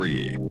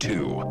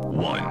2,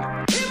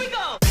 1. Here we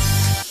go!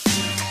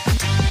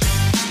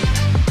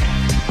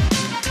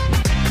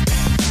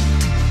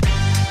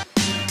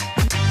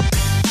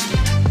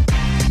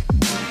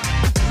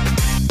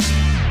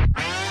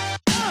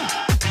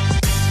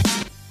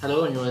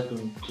 Hello and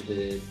welcome to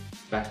the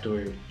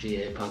Backdoor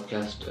GAA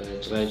Podcast.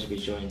 Delighted to be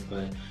joined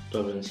by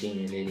Dublin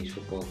senior ladies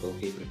football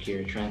goalkeeper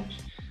Ciara Trant.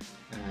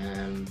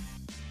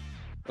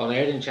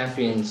 All-Ireland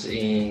champions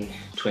in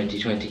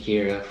 2020,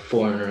 Ciara,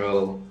 4 in a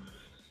row.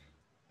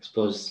 I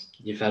suppose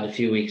you've had a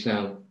few weeks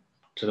now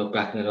to look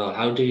back on it all.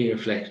 How do you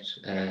reflect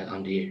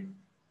on the year?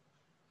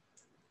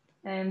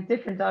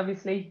 Different,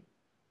 obviously.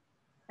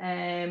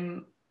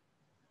 I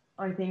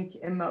think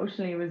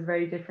emotionally it was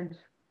very different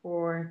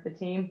for the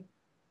team.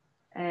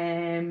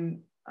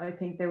 I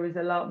think there was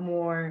a lot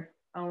more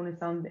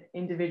onus on the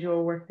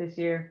individual work this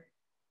year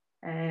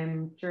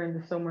during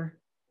the summer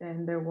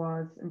than there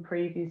was in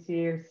previous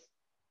years.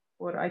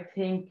 But I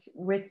think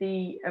with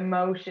the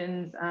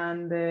emotions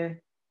and the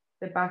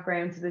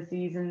background to the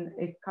season,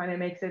 it kind of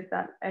makes it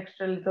that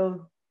extra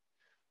little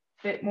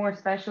bit more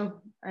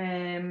special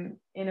in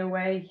a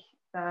way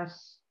that,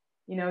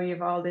 you know, you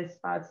have all this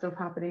bad stuff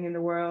happening in the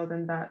world,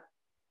 and that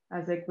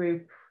as a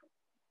group,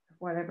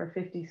 whatever,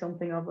 50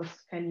 something of us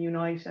can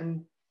unite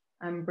and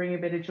bring a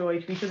bit of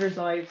joy to each other's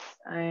lives,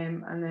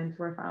 and then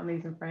to our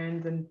families and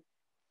friends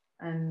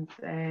and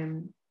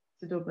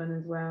to Dublin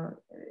as well.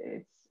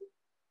 It's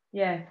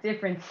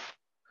different,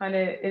 kind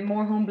of a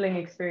more humbling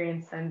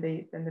experience than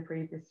the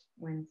previous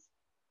wins.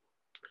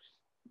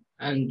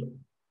 And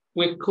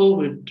with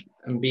COVID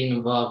and being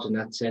involved in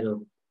that setup,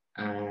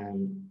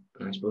 and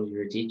I suppose you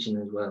were teaching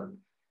as well,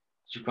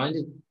 did you find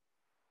it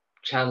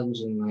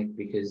challenging, like,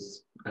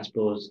 because I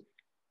suppose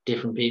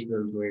different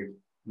people were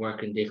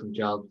working different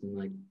jobs, and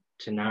like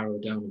to narrow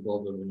down the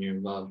bubble when you're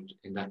involved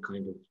in that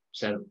kind of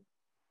setup?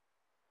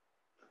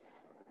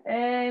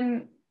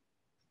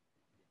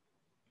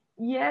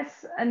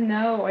 Yes and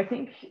no. I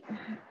think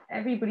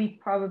everybody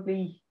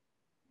probably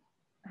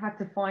had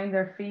to find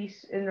their feet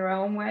in their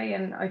own way,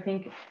 and I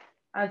think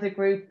as a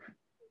group,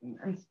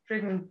 and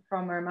driven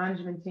from our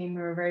management team,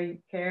 who were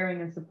very caring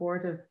and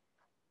supportive,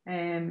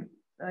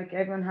 like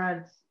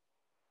everyone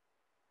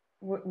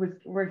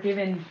were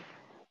given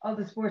all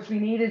the sports we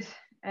needed,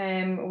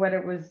 whether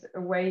it was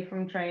away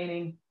from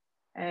training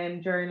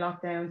during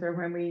lockdowns or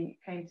when we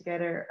came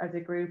together as a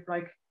group.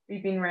 Like,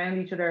 we've been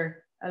around each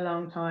other a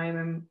long time,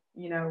 and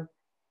you know,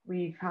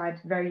 we've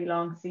had very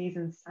long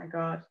seasons, thank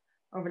God,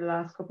 over the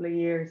last couple of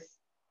years.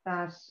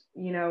 That,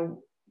 you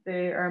know,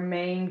 our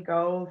main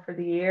goal for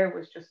the year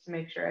was just to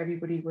make sure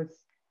everybody was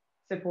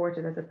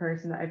supported as a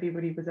person, that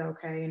everybody was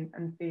okay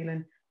and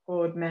feeling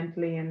good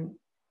mentally, and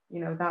you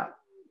know that,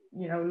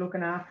 you know,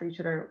 looking after each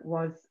other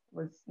was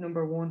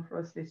number one for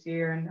us this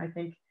year. And I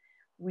think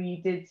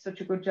we did such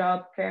a good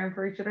job caring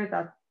for each other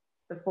that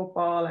the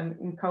football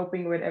and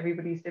coping with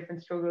everybody's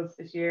different struggles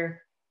this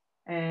year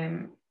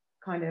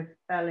kind of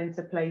fell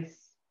into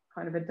place,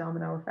 kind of a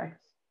domino effect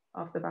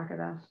off the back of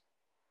that.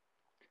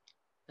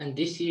 And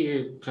this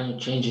year kind of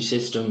changed the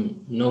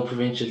system, no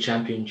provincial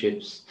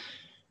championships.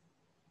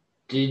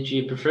 Did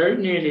you prefer it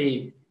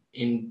nearly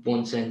in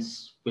one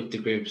sense with the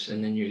groups,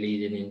 and then you're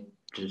leading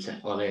into the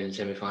All-Ireland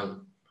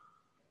semi-final?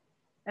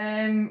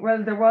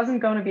 Well, there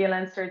wasn't going to be a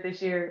Leinster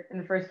this year in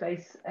the first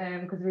place,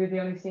 because we were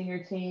the only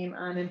senior team,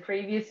 and in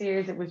previous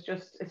years it was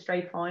just a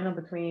straight final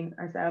between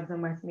ourselves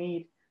and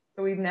Westmeath.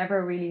 So we've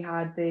never really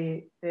had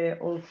the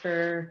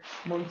Ulster,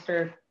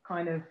 Munster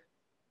kind of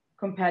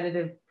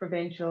competitive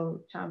provincial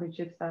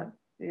championships that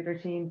the other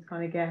teams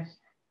kind of get,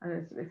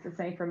 and it's the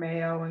same for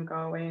Mayo and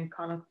Galway and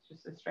Connacht,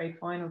 just a straight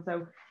final.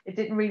 So it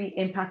didn't really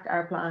impact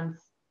our plans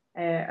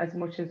as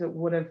much as it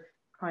would have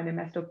kind of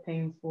messed up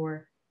things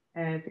for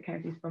the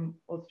counties from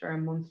Ulster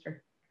and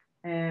Munster.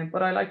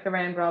 But I like the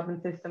round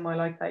robin system. I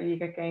like that you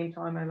get game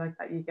time. I like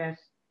that you get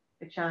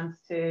the chance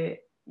to,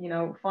 you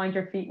know, find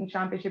your feet in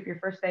championship. Your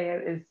first day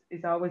out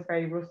is always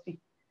very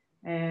rusty.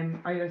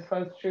 I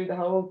suppose through the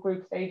whole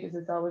group stages,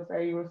 it's always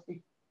very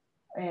rusty.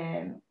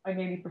 I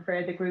really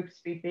prefer the groups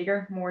to be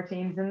bigger, more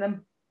teams in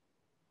them,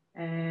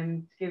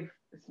 to give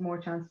us more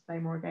chance to play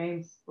more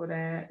games. But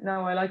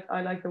no, I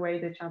like the way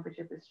the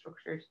championship is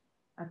structured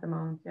at the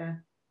moment. Yeah.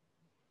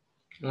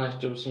 Like,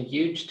 there were some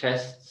huge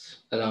tests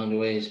along the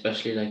way,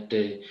 especially like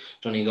the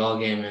Donegal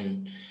game,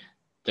 and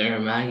the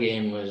Armagh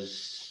game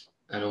was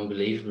an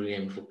unbelievable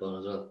game of football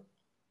as well.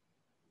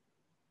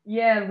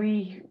 Yeah,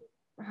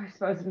 I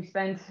suppose we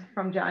spent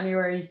from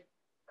January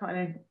kind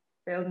of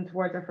building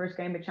towards our first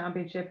game of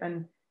championship,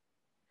 and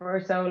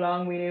for so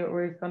long we knew it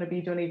was going to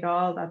be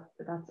Donegal.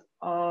 That's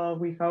all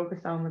we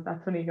focused on, was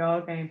that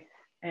Donegal game.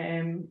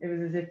 It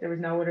was as if there was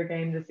no other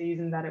game this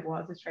season, that it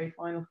was a straight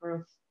final for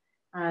us.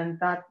 And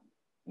that,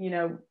 you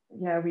know,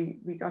 yeah, we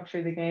got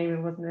through the game.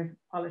 It wasn't a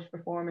polished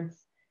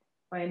performance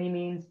by any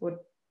means,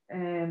 but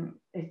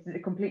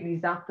it completely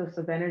zapped us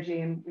of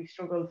energy, and we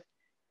struggled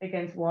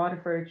against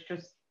Waterford.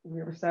 Just,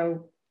 we were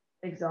so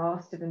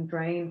exhausted and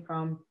drained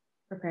from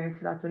preparing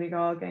for that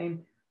Donegal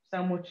game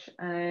so much.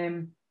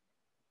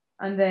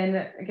 And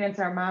then against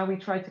Armagh, we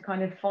tried to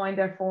kind of find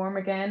our form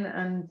again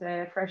and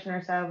freshen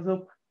ourselves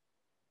up.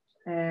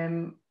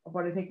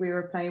 But I think we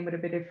were playing with a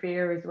bit of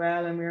fear as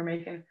well, and we were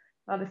making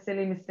a lot of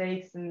silly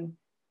mistakes and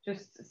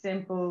just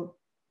simple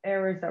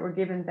errors that were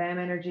giving them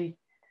energy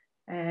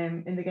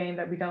in the game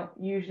that we don't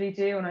usually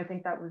do. And I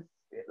think that was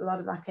a lot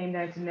of that came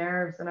down to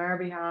nerves on our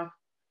behalf.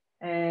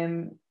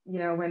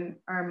 When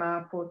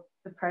Armagh put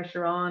the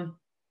pressure on,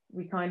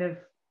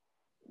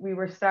 we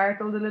were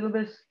startled a little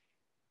bit,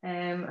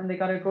 and they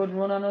got a good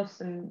run on us.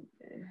 And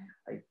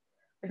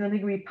I don't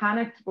think we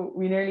panicked, but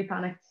we nearly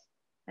panicked.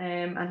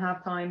 And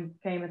half time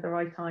came at the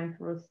right time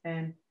for us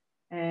then.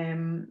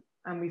 And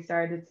we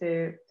started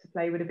to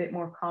play with a bit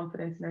more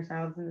confidence in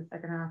ourselves in the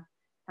second half,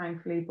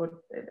 thankfully. But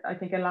I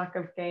think a lack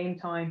of game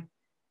time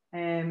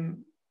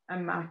and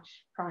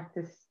match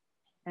practice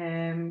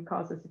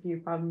caused us a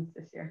few problems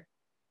this year.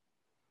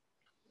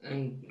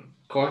 And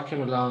Cork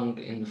came along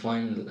in the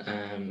final.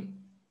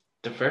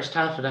 The first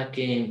half of that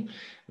game,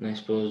 and I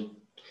suppose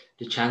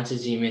the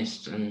chances you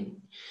missed, and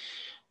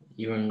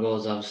you were in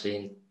goals, obviously,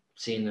 and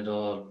seeing it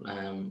all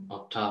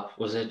up top.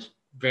 Was it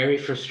very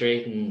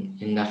frustrating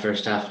in that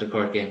first half of the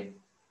Cork game?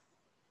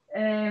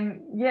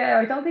 Yeah,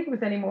 I don't think it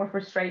was any more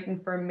frustrating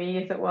for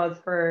me as it was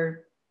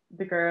for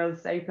the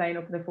girls, say, playing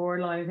up in the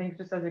forward line. I think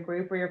just as a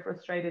group we were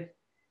frustrated.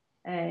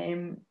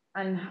 And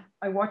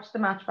I watched the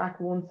match back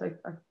once.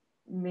 I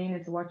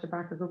meaning to watch it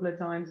back a couple of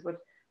times, but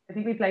I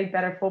think we played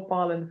better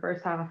football in the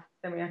first half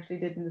than we actually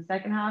did in the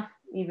second half,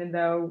 even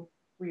though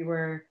we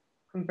were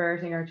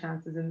converting our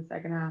chances in the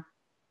second half.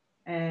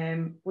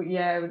 But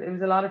yeah, it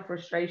was a lot of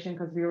frustration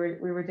because we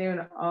were doing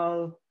it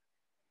all.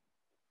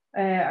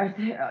 We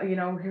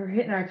were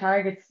hitting our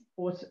targets,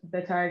 but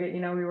the target,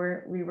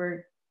 we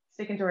were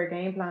sticking to our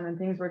game plan and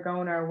things were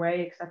going our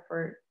way except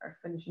for our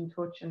finishing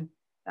touch, and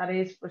that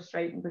is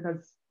frustrating because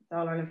it's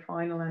All Ireland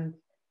final, and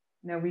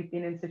we've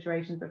been in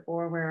situations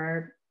before where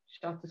our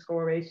shot to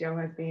score ratio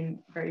has been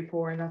very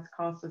poor, and that's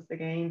cost us the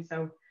game.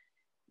 So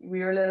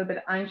we were a little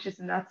bit anxious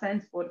in that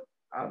sense, but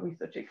we've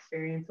such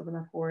experience up in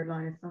that forward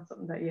line. It's not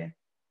something that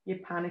you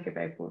panic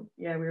about. But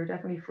yeah, we were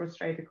definitely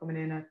frustrated coming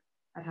in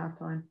at half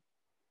time.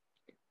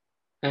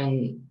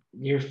 And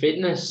your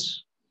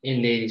fitness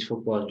in ladies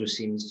football just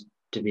seems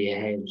to be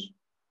ahead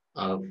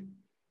of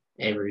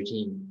every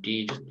team. Do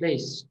you just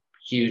place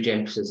huge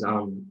emphasis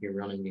on your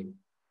running game?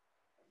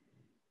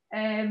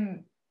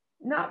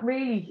 Not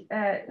really.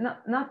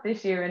 Not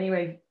this year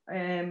anyway.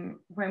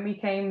 When we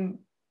came,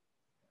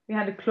 we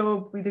had a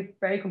club. We did a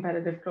very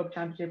competitive club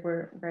championship.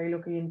 We're very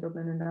lucky in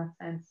Dublin in that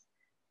sense.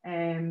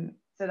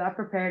 So that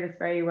prepared us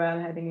very well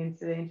heading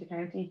into the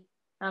inter-county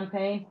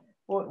campaign.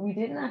 But we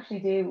didn't actually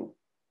do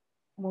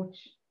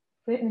much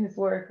fitness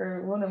work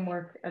or running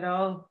work at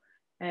all.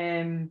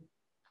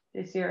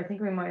 This year, I think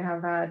we might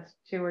have had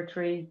 2 or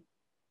 3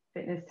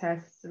 fitness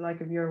tests,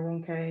 like of your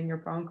 1K and your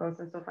Broncos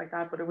and stuff like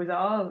that. But it was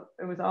all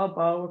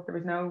ball work. There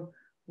was no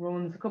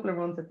runs, a couple of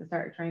runs at the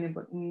start of training,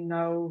 but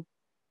there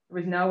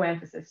was no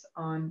emphasis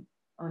on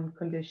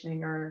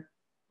conditioning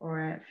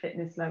or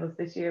fitness levels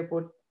this year.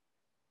 But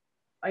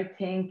I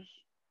think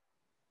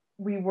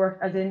we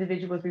worked as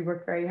individuals. We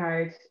worked very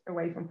hard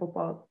away from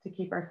football to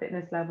keep our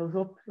fitness levels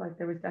up. Like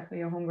there was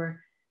definitely a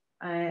hunger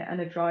and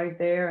a drive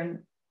there, and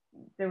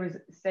there was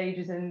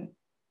stages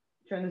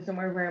during the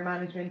summer where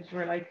management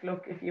were like,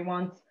 look, if you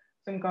want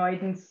some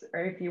guidance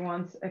or if you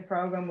want a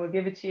program, we'll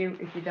give it to you.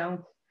 If you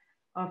don't,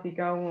 off you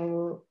go,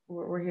 and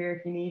we're here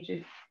if you need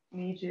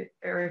you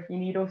or if you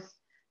need us.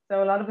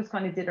 So a lot of us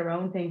kind of did our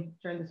own thing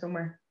during the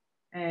summer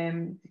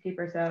to keep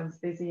ourselves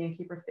busy and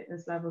keep our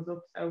fitness levels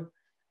up. So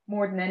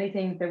more than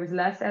anything, there was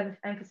less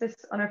emphasis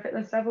on our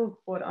fitness level,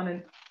 but on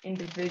an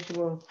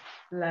individual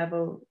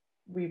level,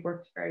 we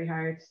worked very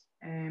hard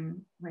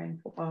when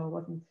football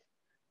wasn't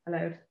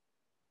allowed.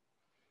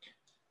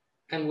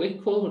 And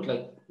with COVID,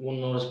 like one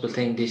noticeable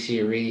thing this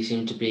year really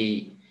seemed to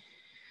be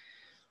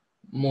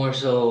more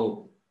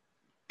so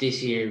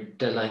this year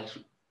that like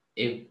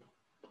if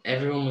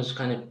everyone was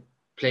kind of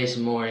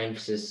placing more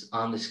emphasis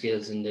on the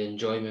skills, and the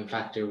enjoyment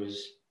factor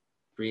was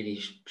really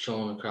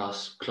shown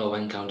across club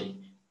and county.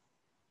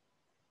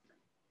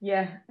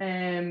 Yeah,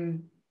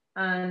 and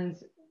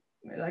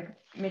like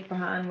Mick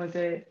Mahan was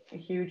a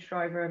huge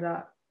driver of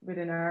that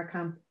within our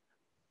camp.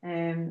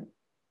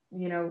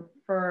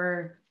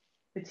 For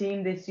the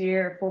team this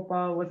year,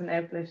 football was an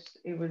outlet.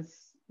 It was,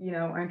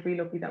 aren't we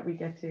lucky that we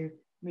get to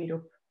meet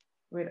up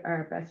with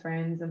our best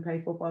friends and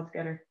play football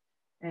together,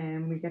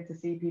 and we get to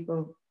see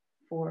people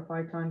 4 or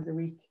 5 times a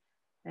week,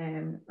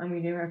 and we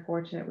knew how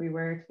fortunate we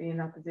were to be in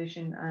that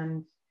position.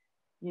 And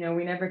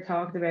we never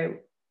talked about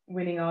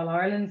winning All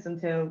Irelands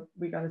until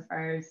we got as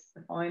far as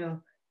the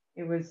final.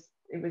 It was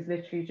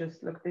literally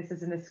just, look, this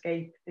is an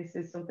escape. This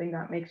is something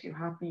that makes you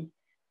happy.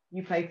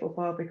 You play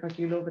football because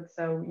you love it.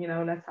 So,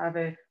 let's have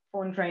a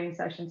fun training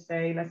session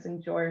today. Let's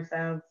enjoy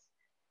ourselves.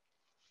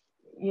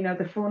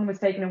 The fun was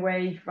taken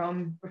away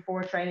from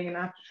before training and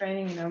after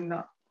training.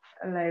 Not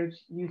allowed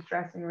use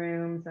dressing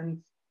rooms,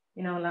 and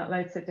not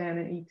allowed sit down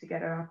and eat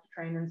together after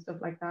training and stuff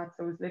like that.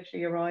 So it was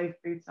literally arrive,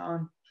 boots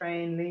on,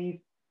 train, leave.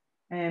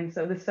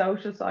 So the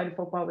social side of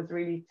football was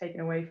really taken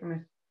away from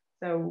it.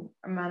 So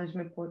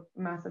management put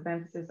massive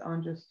emphasis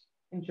on just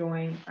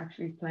enjoying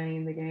actually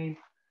playing the game,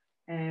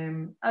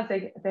 as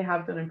they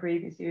have done in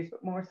previous years,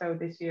 but more so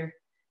this year.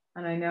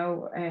 And I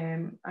know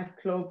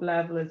at club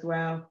level as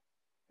well,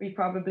 we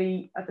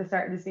probably at the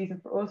start of the season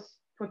for us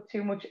put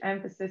too much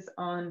emphasis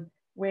on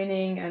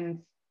winning and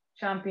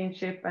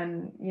championship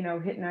and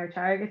hitting our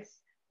targets,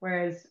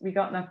 whereas we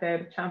got knocked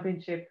out of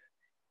championship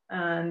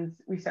and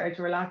we started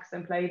to relax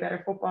and play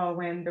better football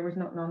when there was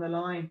nothing on the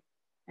line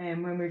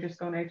and when we were just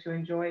going out to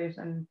enjoy it,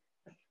 and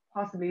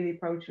possibly the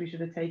approach we should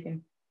have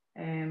taken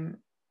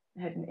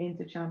heading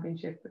into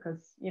championship,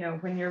 because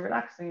when you're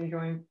relaxing and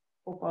enjoying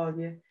football,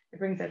 it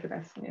brings out the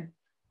best in you,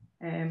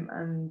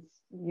 and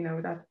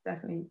that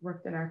definitely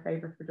worked in our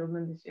favour for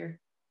Dublin this year.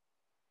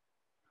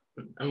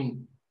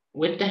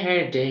 With the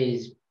hard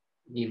days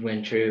you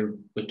went through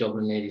with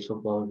Dublin ladies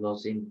football, we've all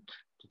seen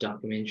the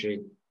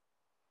documentary.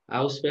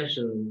 How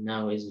special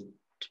now is it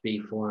to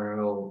be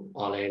 4-0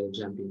 All Ireland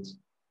champions?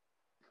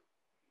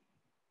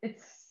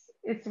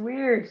 It's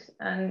weird,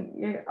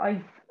 and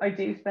I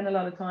do spend a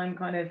lot of time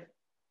kind of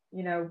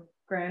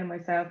grounding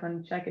myself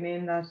and checking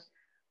in that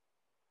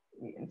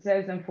in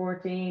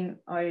 2014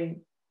 I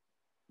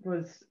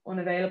was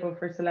unavailable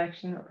for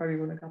selection. I probably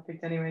wouldn't have got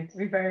picked anyway, to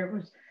be fair,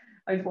 but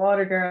I was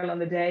water girl on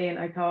the day, and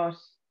I thought,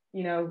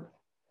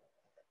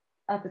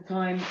 at the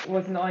time,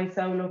 wasn't I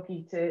so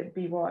lucky to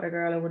be water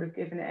girl? I would have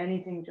given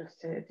anything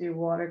just to do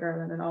water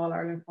girl in an All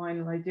Ireland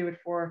final. I do it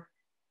for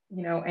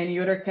any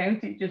other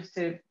county just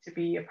to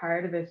be a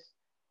part of it.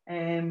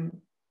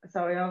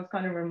 So I always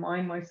kind of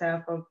remind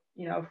myself of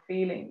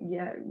feeling,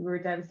 we were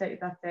devastated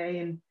that day,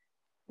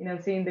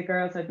 and seeing the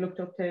girls I'd looked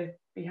up to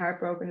be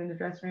heartbroken in the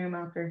dressing room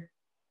after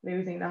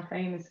losing that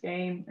famous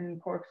game in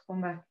Cork's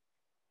comeback,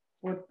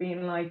 would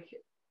being like,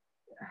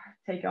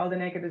 take all the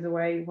negatives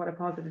away, what a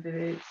positive it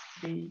is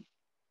to be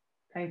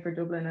playing for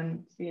Dublin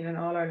and to be in an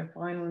All Ireland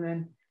final, and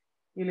then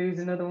you lose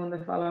another one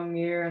the following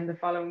year, and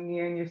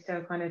you're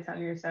still kind of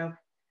telling yourself,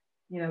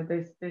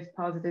 there's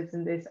positives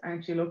in this.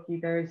 Aren't you lucky?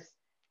 There's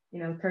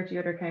 30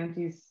 other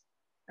counties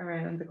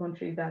around the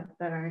country that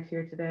aren't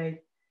here today,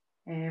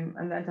 and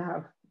then to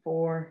have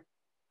 4,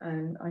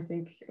 and I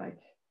think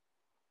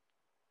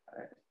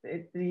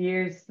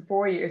the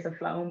 4 years have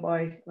flown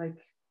by like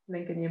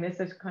blink and you miss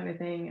it kind of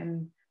thing,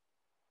 and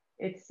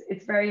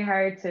it's very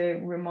hard to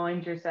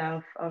remind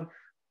yourself of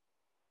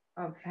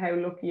how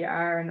lucky you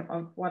are and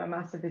of what a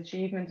massive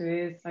achievement it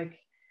is. Like,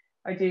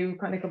 I do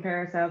kind of compare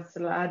ourselves to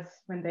the lads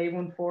when they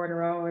won 4 in a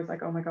row. I was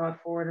like, oh my god,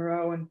 4 in a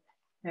row, and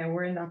now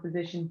we're in that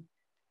position.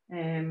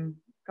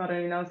 God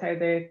only knows how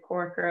the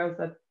Cork girls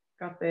that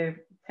got the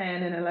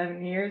 10 in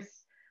 11 years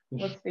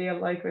must feel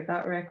like with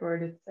that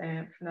record.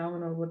 It's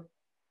phenomenal. But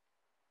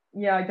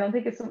yeah, I don't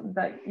think it's something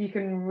that you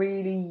can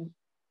really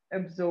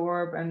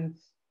absorb and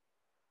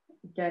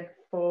get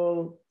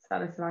full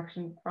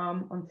satisfaction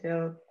from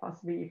until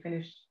possibly you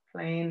finish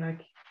playing.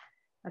 Like,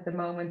 at the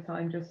moment,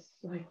 I'm just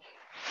like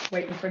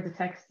waiting for the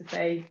text to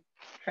say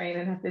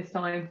training at this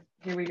time,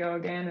 here we go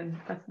again, and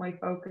that's my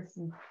focus,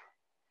 and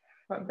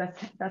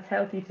that's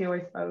healthy too,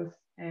 I suppose.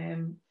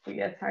 But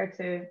yeah, it's hard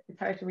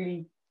to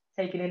really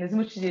take it in as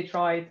much as you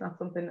try. It's not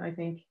something, I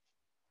think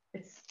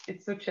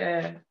it's such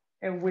a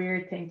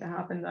weird thing to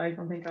happen that I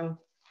don't think I'll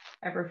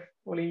ever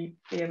fully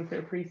be able to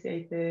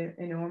appreciate the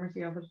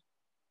enormity of it.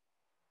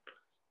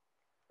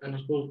 And I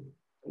suppose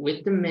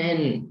with the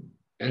men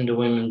and the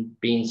women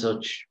being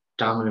such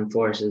dominant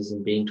forces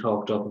and being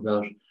talked up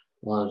about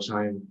all the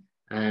time,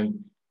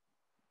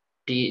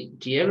 do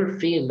you ever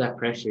feel that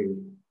pressure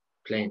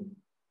playing?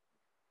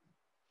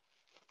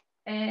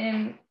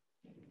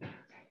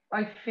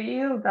 I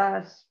feel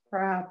that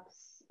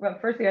perhaps, well,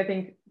 firstly, I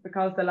think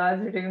because the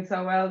lads are doing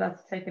so well,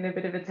 that's taking a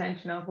bit of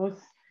attention off us.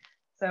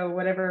 So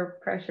whatever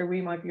pressure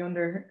we might be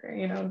under,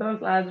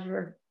 those lads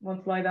were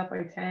multiplied that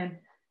by 10.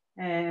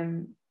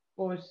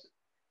 But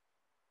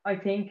I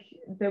think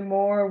the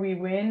more we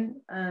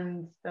win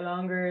and the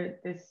longer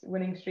this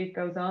winning streak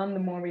goes on, the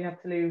more we have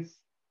to lose.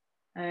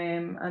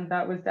 And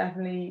that was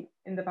definitely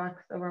in the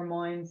backs of our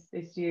minds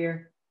this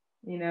year.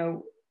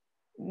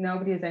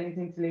 Nobody has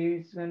anything to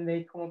lose when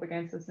they come up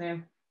against us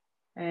now.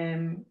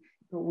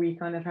 But we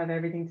kind of have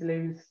everything to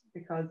lose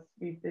because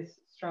we've this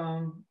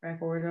strong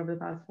record over the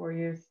past 4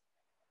 years.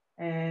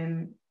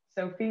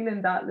 So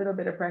feeling that little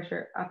bit of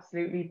pressure,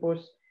 absolutely.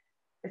 But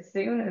as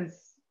soon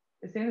as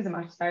the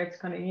match starts,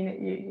 kind of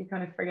you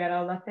kind of forget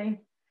all that thing.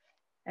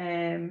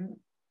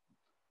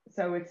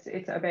 So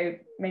it's about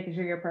making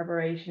sure your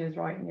preparation is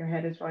right and your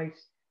head is right,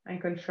 and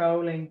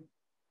controlling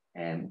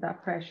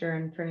that pressure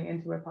and turning it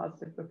into a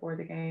positive before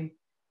the game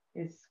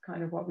is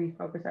kind of what we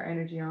focus our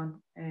energy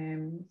on,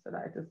 so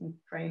that it doesn't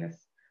drain us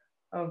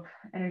of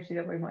energy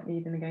that we might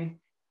need in the game.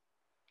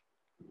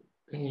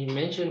 And you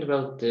mentioned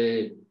about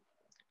the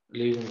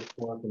losing the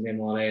fourth and then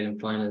All Ireland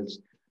finals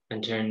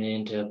and turning it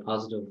into a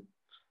positive.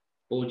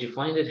 But would you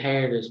find it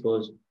hard, I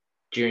suppose,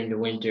 during the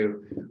winter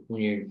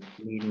when you're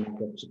leading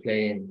up to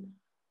playing,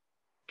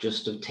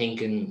 just of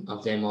thinking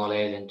of them All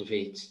Ireland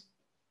defeats?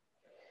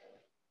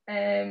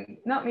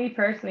 Not me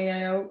personally. I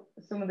know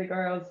some of the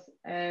girls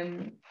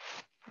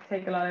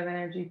take a lot of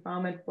energy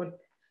from it, but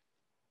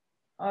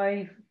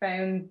I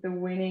found the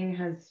winning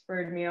has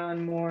spurred me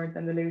on more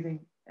than the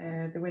losing.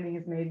 The winning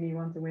has made me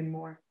want to win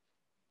more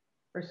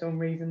for some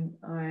reason.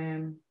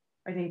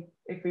 I think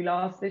if we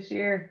lost this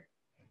year,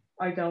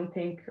 I don't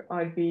think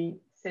I'd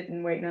be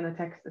sitting waiting on a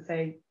text to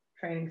say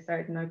training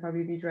starting. I'd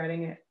probably be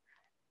dreading it.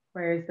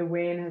 Whereas the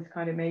win has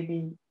kind of made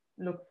me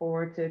look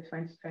forward to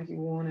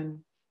 2021 and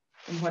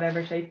in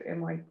whatever shape it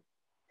might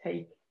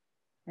take.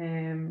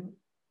 Um,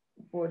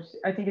 but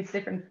I think it's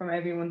different from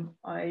everyone.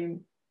 I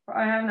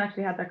haven't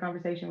actually had that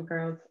conversation with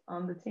girls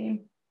on the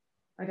team.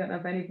 I don't know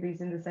if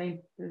anybody's in the same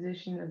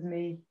position as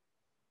me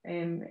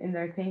in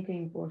their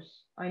thinking, but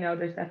I know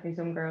there's definitely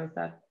some girls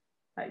that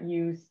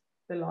use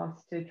the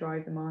loss to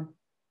drive them on.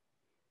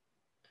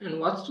 And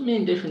what's the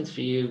main difference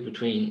for you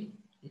between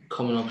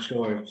coming up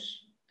short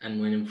and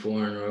winning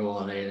 4 in a row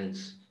All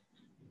Irelands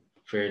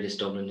for this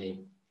Dublin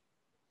team?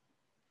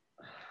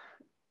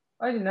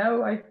 I don't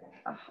know.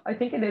 I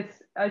think it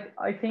is.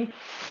 I think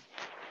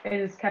it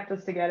has kept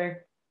us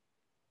together.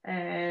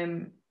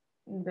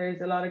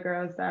 There's a lot of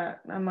girls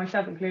that, and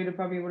myself included,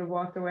 probably would have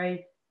walked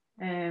away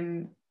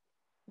a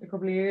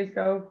couple of years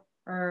ago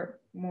or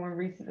more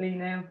recently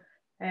now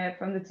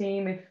from the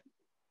team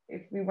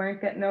if we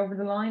weren't getting over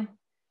the line.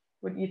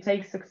 But you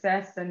take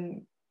success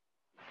and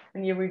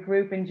you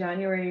regroup in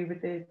January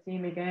with the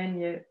team again,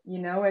 you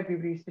know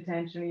everybody's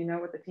potential, you know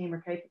what the team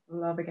are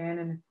capable of again.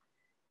 And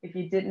if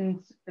you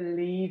didn't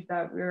believe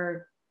that we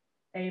were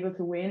able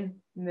to win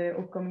in the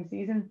upcoming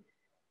season,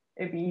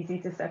 it'd be easy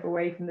to step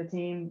away from the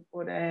team.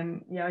 But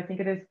yeah, I think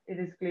it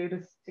is glued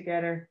us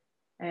together,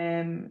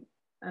 and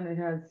it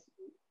has,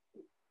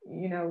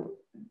 you know,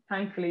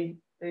 thankfully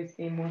there's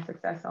been more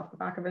success off the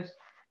back of it,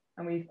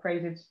 and we've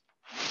created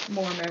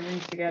more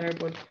memories together.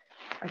 But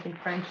I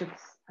think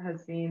friendships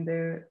has been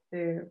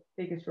the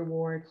biggest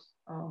reward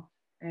of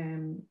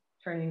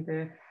turning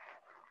the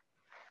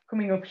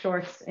coming up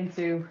shorts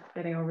into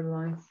getting over the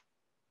lines.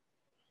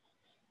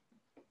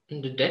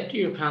 And the depth of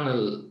your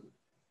panel,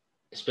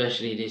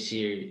 especially this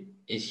year,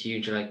 is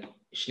huge. Like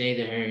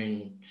Sinead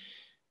Ahern,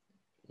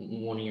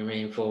 one of your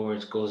main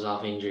forwards, goes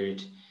off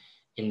injured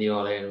in the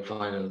All Ireland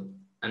final,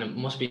 and it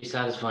must be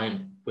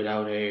satisfying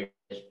without her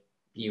that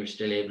you were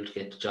still able to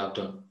get the job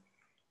done.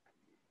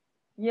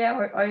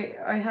 Yeah,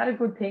 I had a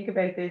good think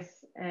about this,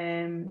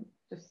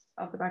 just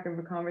off the back of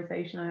a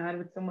conversation I had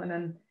with someone.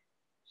 And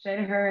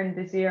Sinead Ahern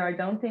this year, I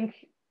don't think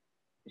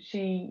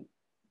she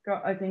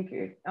got, I think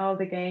all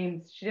the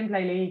games, she didn't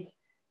play league,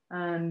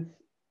 and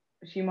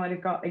she might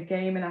have got a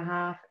game and a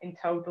half in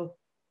total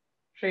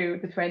through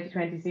the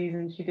 2020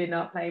 season. She did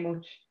not play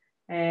much,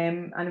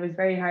 and it was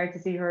very hard to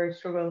see her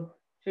struggle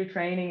through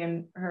training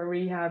and her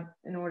rehab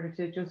in order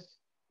to just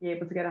be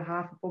able to get a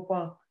half of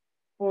football.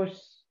 But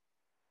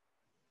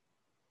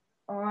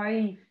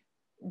I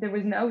there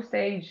was no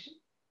stage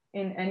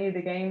in any of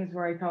the games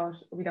where I thought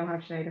we don't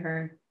have Sinead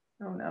Ahern.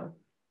 Oh no.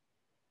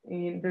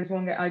 There's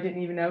one guy I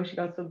didn't even know she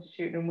got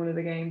substituted in one of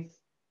the games.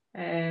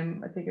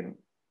 I think it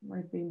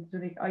might be.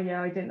 Oh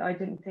yeah, I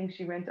didn't think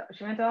she went.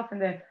 She went off in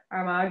the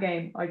Armagh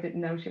game. I didn't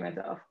know she went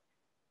off,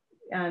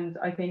 and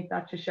I think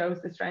that just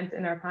shows the strength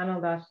in our panel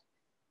that,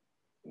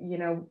 you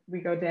know, we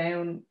go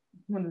down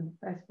one of the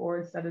best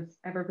boards that has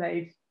ever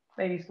played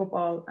ladies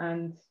football,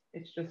 and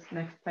it's just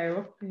next player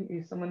up.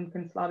 If someone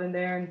can slot in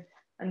there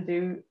and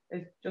do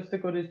is just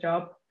as good a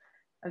job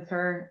as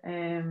her.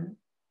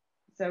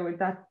 So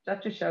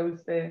that just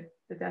shows the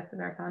depth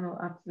in our panel,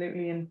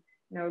 absolutely. And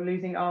you know,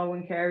 losing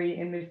Alwyn Carey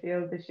in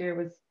midfield this year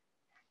was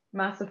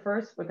massive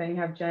first, but then you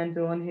have Jen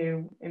Dunn,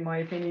 who, in my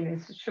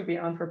opinion, should be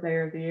on for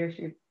Player of the Year.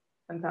 She had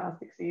a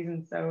fantastic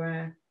season.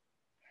 So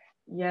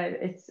yeah,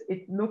 it's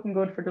looking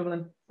good for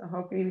Dublin. So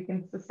hopefully we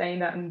can sustain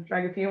that and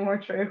drag a few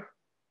more through.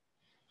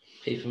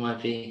 People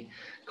might be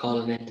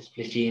calling it to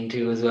split you in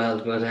two as well,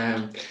 but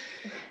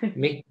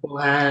Mick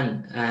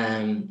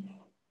Bohan,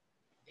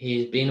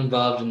 he's been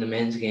involved in the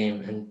men's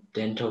game and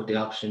then took the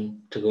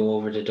option to go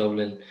over to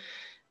Dublin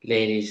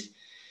ladies.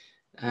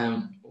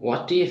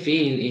 What do you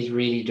feel he's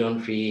really done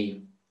for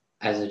you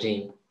as a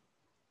team?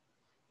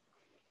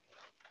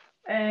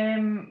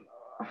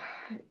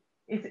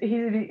 He's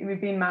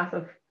been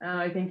massive.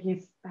 I think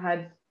he's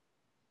had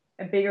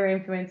a bigger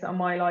influence on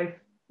my life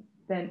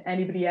than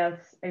anybody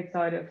else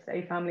outside of,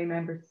 say, family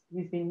members.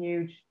 He's been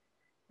huge.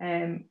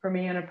 For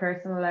me on a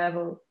personal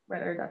level,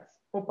 whether that's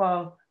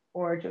football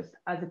or just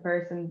as a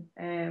person,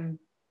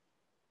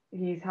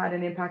 he's had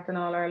an impact on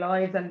all our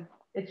lives. And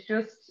it's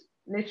just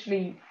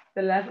literally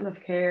the level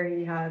of care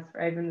he has for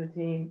everyone in the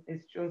team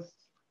is just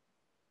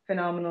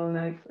phenomenal.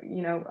 And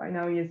I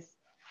know he has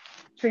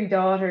 3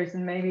 daughters,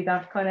 and maybe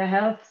that kind of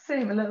helps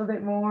him a little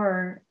bit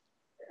more.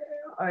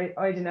 I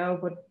don't know,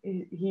 but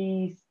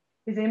his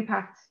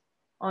impact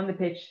on the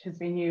pitch has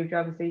been huge,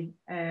 obviously.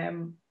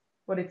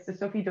 But it's the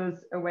stuff he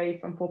does away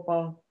from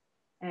football,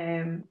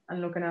 and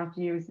looking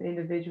after you as an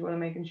individual and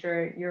making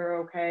sure you're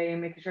okay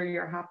and making sure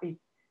you're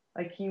happy.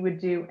 Like, he would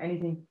do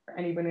anything for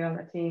anybody on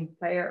that team,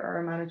 player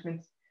or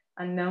management.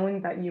 And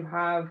knowing that you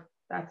have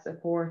that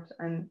support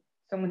and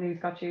someone who's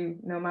got you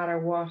no matter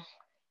what.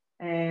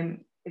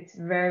 It's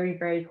very,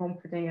 very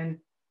comforting, and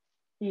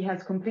he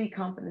has complete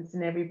confidence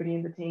in everybody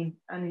in the team,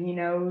 and he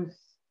knows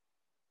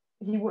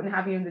he wouldn't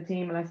have you in the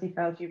team unless he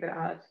felt you could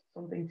add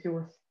something to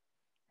us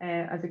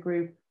as a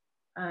group,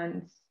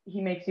 and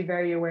he makes you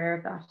very aware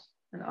of that.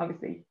 And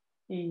obviously,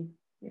 he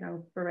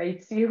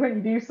berates you when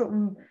you do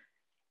something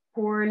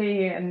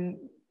poorly, and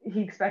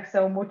he expects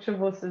so much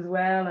of us as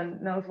well,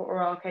 and knows what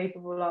we're all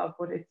capable of.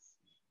 But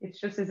it's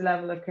just his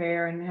level of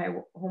care and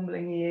how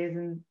humbling he is,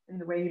 and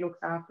the way he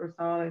looks after us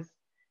all has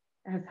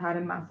had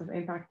a massive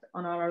impact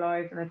on all our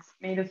lives, and it's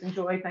made us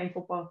enjoy playing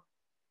football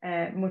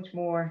much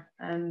more,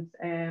 and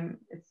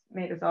it's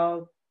made us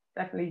all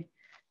definitely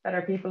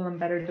better people and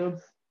better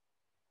dubs.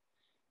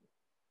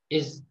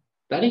 Is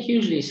that a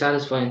hugely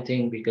satisfying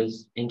thing?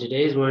 Because in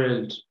today's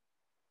world,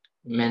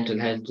 mental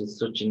health is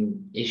such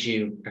an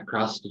issue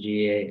across the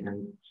GAA,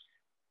 and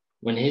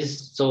when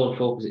his sole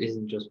focus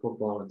isn't just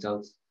football, it's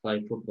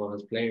outside football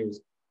as players,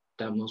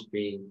 that must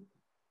be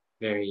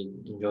very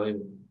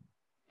enjoyable.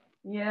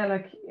 Yeah,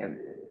 like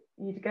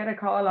you'd get a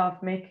call off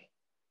Mick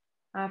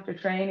after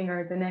training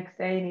or the next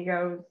day, and he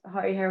goes,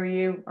 "Hi, how are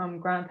you? I'm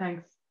grand,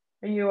 thanks.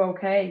 Are you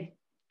okay?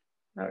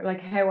 Or,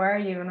 like, how are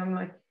you?" And I'm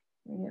like,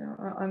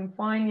 I'm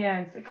fine.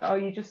 Yeah. It's like, oh,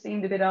 you just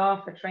seemed a bit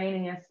off at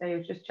training yesterday. I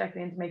was just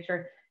checking in to make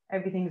sure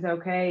everything's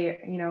okay.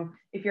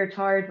 If you're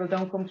tired, well,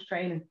 don't come to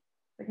training.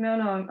 Like, no,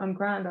 I'm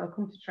grand. I'll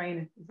come to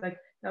training. It's like,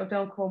 no,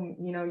 don't come.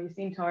 You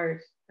seem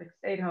tired. Like,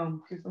 stay at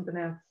home, do something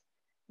else.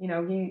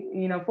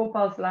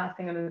 Football's the last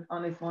thing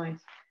on his mind.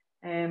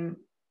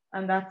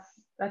 And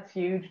that's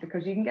huge,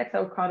 because you can get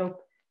so caught up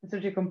in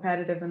such a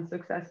competitive and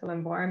successful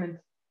environment,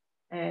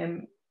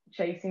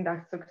 chasing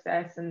that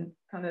success and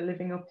kind of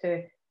living up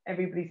to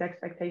everybody's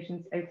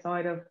expectations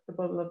outside of the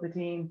bubble of the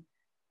team,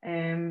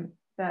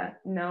 that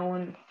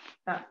knowing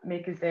that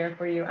Mick is there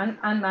for you, and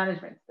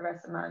management, the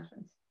rest of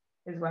management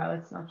as well.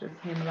 It's not just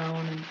him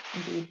alone, and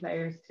indeed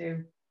players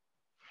too.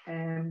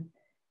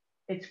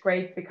 It's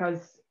great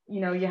because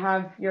you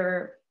have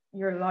your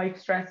life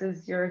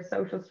stresses, your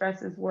social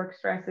stresses, work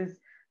stresses,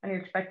 and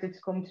you're expected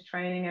to come to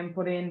training and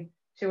put in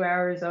 2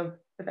 hours of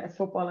the best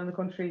football in the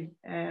country.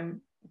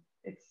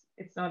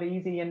 It's not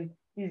easy, and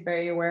he's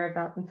very aware of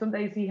that. And some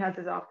days he has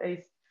his off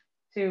days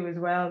too as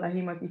well, that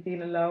he might be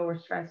feeling low or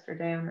stressed or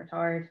down or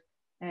tired,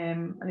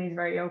 and he's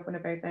very open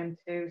about them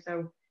too.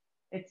 So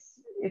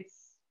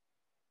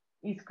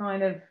he's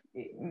kind of,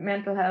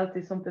 mental health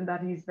is something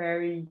that he's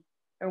very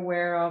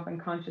aware of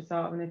and conscious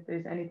of, and if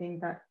there's anything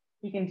that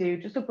he can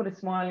do just to put a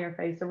smile on your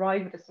face,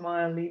 arrive with a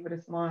smile, leave with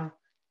a smile,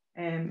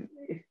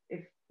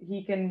 if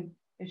he can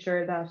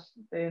ensure that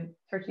the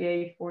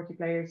 38-40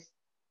 players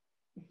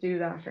do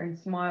that and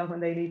smile when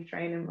they leave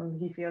training, when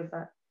he feels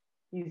that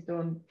he's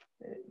done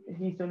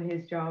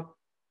his job,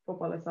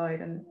 football aside,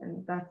 and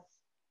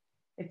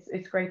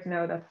it's great to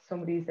know that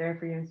somebody's there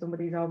for you and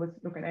somebody's always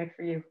looking out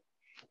for you,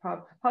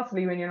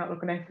 possibly when you're not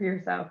looking out for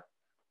yourself.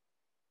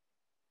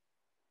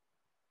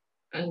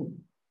 And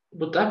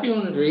would that be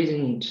one of the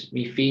reasons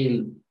we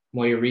feel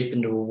why you're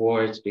reaping the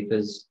rewards?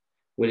 Because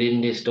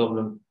within this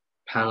Dublin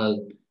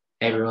panel,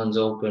 everyone's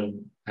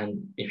open,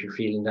 and if you're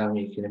feeling down,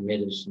 you can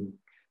admit it, and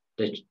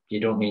that you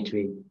don't need to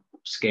be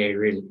scared,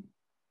 really.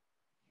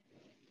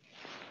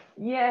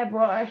 Yeah,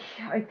 but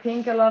I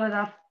think a lot of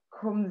that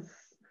comes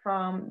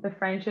from the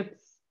friendships,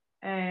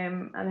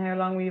 and how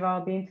long we've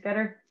all been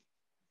together.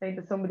 Say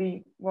that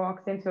somebody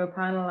walks into a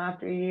panel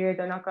after a year,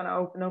 they're not going to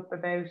open up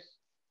about,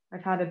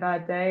 I've had a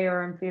bad day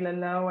or I'm feeling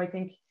low. I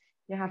think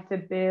you have to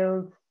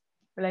build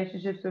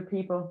relationships with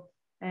people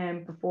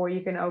before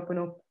you can open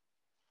up.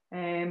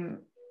 I'd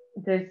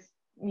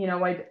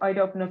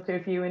open up to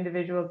a few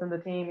individuals in the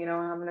team,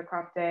 having a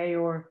crap day,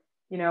 or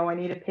I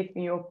need to pick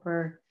me up,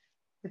 or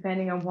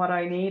depending on what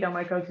I need, I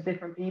might go to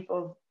different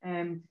people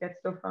to get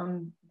stuff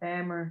from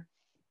them, or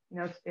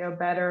to feel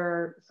better.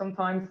 Or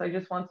sometimes I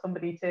just want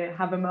somebody to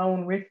have a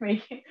moan with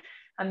me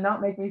and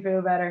not make me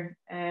feel better.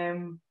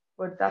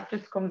 But that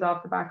just comes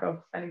off the back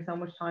of spending so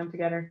much time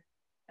together,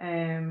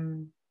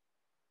 and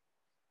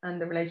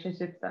the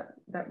relationships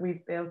that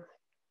we've built.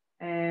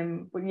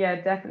 But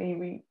yeah,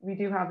 definitely we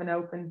do have an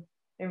open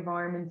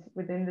environment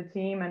within the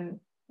team, and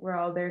we're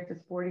all there to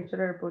support each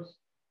other. But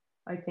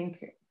I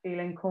think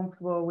feeling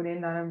comfortable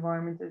within that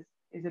environment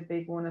is a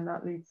big one, and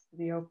that leads to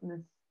the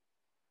openness.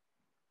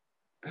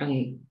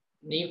 And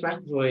Niamh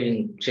McAvoy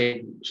and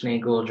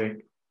Sinead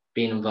Goldrick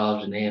being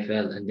involved in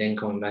AFL and then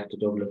coming back to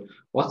Dublin,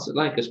 what's it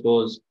like, I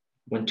suppose,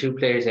 when two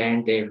players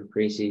aren't there for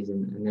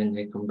pre-season and then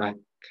they come back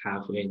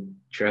halfway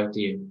throughout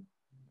the year?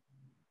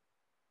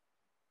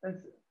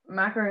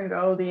 Macker and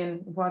Goldie,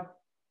 and what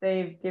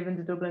they've given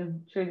to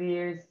Dublin through the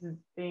years has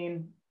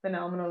been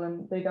phenomenal,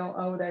 and they don't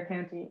owe their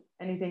county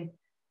anything,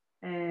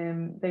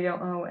 and they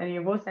don't owe any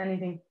of us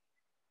anything.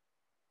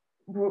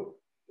 But,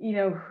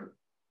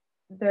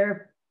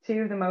 they're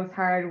two of the most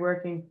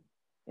hard-working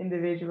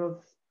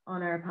individuals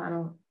on our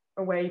panel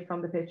away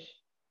from the pitch,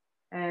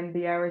 and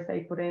the hours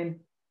they put in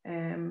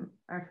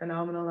are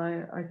phenomenal.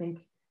 I think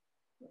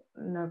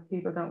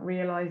people don't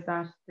realise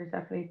that there's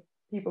definitely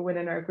people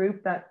within our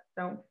group that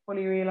don't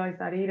fully realise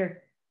that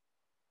either.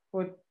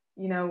 But,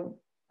 you know,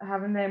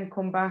 having them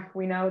come back,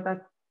 we know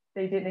that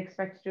they didn't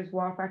expect to just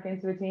walk back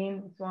into a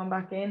team, swan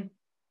back in.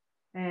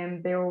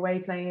 And they were away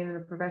playing in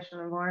a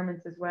professional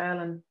environment as well.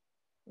 And,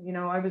 you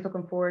know, I was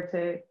looking forward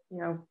to, you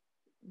know,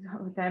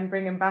 them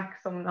bringing back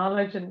some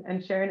knowledge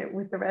and sharing it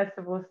with the rest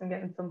of us and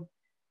getting some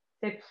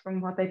tips from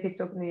what they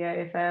picked up in the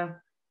AFL.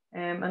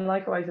 And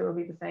likewise, it will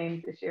be the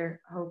same this year,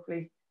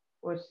 hopefully.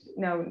 But,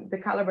 you know, the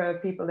caliber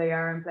of people they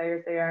are and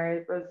players they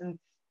are,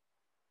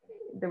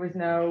 there was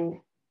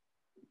no,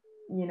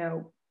 you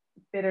know,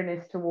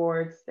 bitterness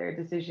towards their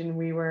decision.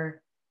 We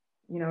were,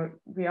 you know,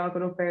 we all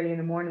got up early in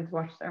the morning to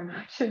watch their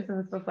matches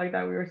and stuff like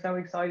that. We were so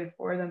excited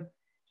for them,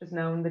 just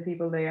knowing the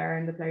people they are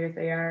and the players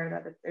they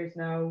are, that there's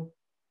no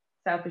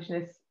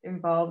selfishness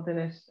involved in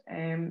it.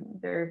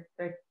 They're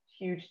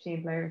huge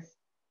team players.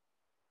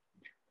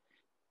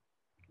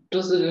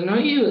 Does it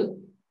annoy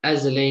you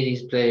as a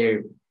ladies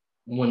player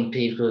when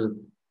people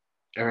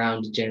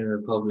around the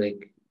general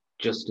public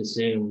just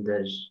assume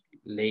that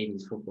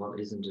ladies football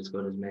isn't as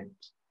good as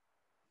men's?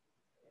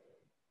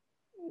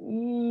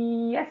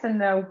 Yes and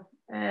no.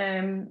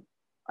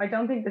 I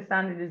don't think the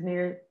standard is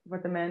near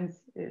what the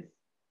men's is,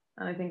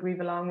 and I think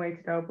we've a long way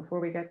to go before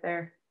we get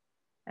there.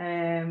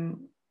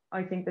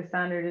 I think the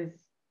standard is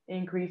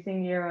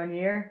increasing year on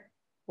year,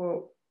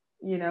 but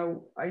you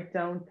know, I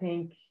still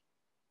think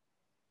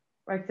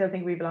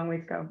we've a long way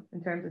to go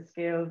in terms of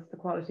skills, the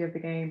quality of the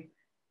game.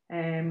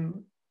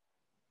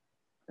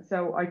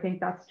 So I think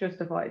that's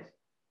justified,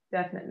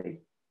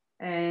 definitely.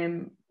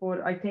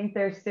 But I think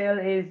there still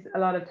is a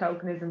lot of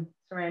tokenism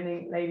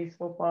surrounding ladies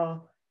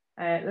football,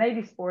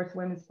 ladies sports,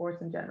 women's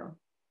sports in general.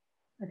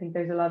 I think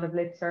there's a lot of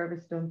lip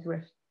service done to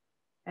it.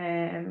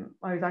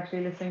 I was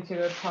actually listening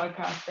to a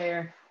podcast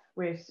there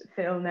with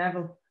Phil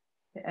Neville.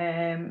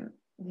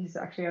 He's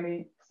actually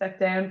only stepped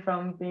down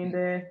from being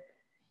the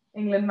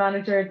England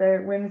manager,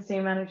 the women's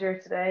team manager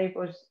today,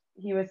 but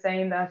he was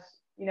saying that,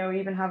 you know,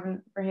 even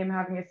having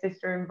a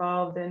sister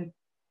involved in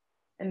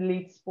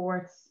elite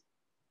sports,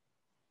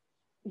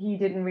 he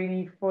didn't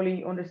really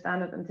fully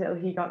understand it until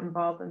he got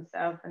involved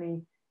himself, and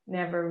he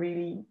never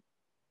really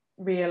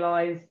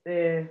realized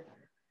the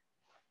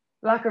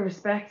lack of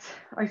respect,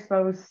 I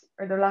suppose,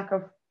 or the lack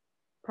of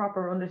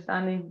proper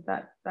understanding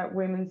that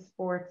women's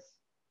sports,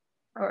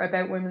 or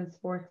about women's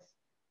sports.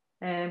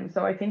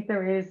 So I think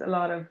there is a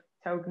lot of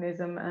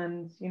tokenism,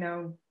 and, you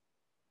know,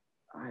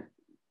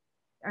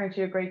 aren't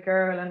you a great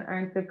girl, and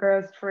aren't the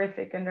girls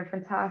terrific, and they're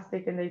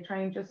fantastic, and they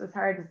train just as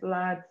hard as the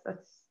lads.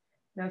 That's,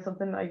 you know,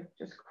 something I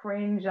just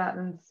cringe at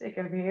and sick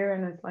of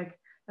hearing. It's like,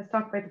 let's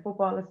talk about the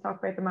football, let's talk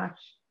about the match,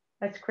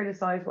 let's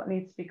criticize what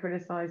needs to be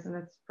criticized, and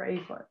let's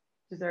praise what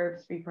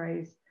deserves to be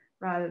praised,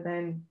 rather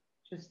than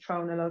just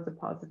throwing a loads of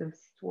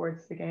positives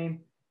towards the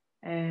game.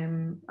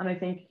 And I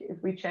think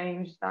if we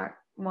change that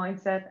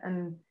mindset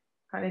and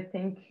kind of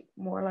think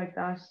more like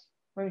that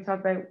when we talk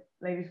about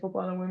ladies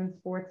football and women's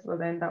sports, well,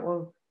 then that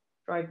will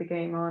drive the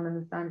game on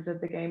and the standard of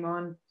the game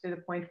on to the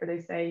point where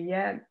they say,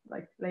 yeah,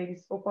 like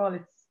ladies football,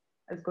 it's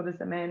as good as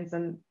the men's,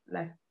 and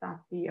let that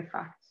be a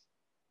fact,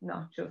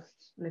 not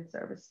just lip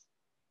service.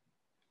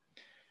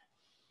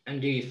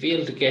 And do you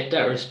feel to get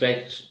that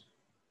respect,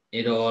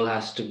 it all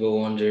has to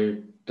go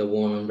under the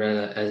one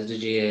umbrella as the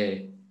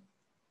GAA?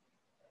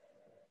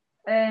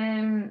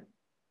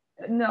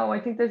 No, I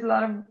think there's a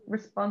lot of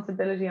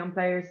responsibility on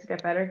players to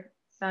get better,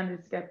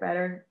 standards to get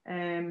better,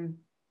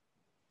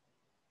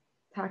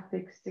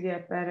 tactics to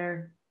get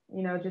better.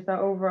 You know, just the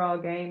overall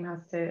game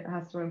has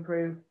to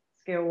improve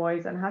skill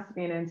wise, and it has to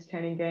be an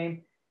entertaining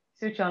game.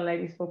 Switch on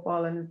ladies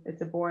football and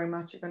it's a boring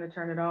match, you're going to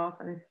turn it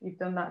off. And if you've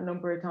done that a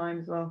number of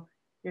times, well,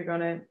 you're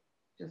going to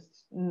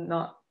just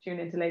not tune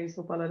into ladies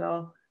football at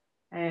all.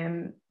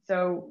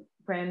 So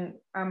when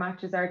our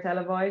matches are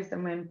televised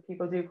and when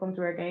people do come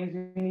to our games,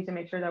 we need to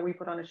make sure that we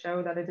put on a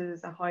show, that it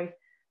is a high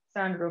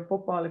standard of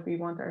football if we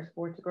want our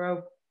sport to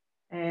grow.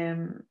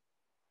 And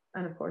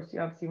of course, you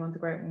obviously want to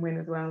go out and win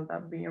as well.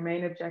 That would be your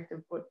main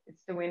objective, but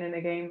it's to win in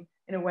a game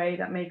in a way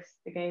that makes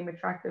the game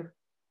attractive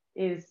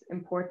is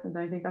important.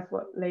 I think that's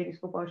what ladies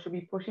football should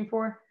be pushing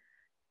for.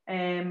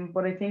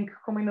 But I think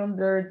coming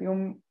under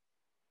the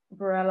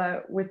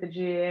umbrella with the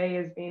GAA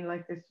as being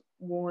like this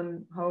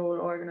one whole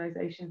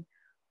organisation,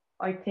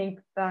 I think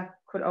that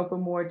could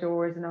open more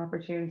doors and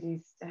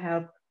opportunities to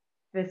help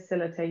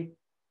facilitate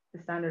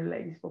the standard of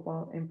ladies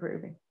football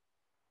improving.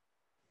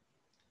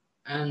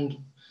 And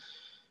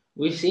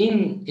we've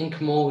seen in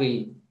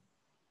Camogie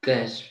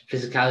that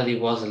physicality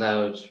was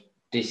allowed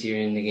this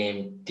year in the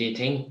game. Do you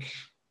think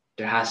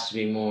there has to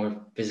be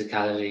more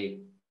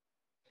physicality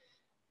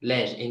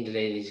let in the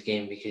ladies'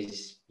 game,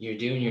 because you're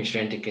doing your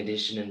strength and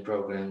conditioning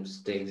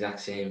programs the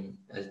exact same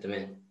as the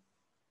men?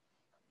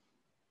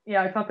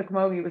 Yeah, I thought the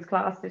Camogie was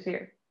class this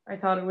year. I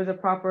thought it was a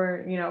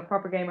proper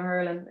game of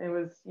hurling. It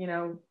was,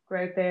 go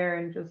out there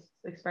and just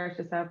express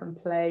yourself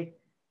and play.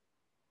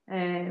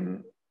 I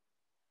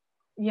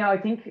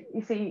think,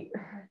 you see,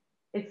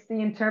 it's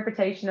the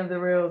interpretation of the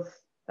rules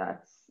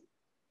that's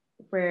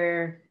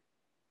where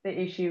the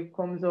issue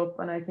comes up.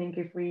 And I think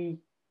if we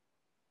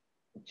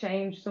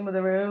change some of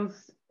the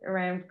rules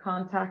around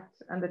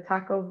contact and the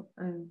tackle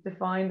and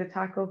define the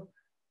tackle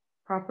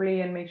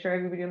properly and make sure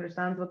everybody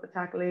understands what the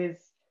tackle is,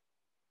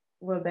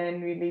 will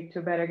then really lead to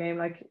a better game.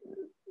 Like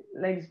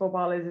ladies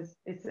football is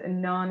it's a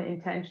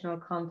non-intentional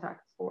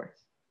contact sport.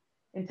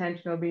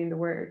 Intentional being the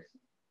word,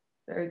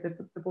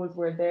 the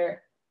buzzword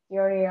there.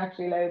 You're only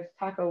actually allowed to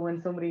tackle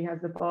when somebody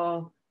has the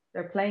ball,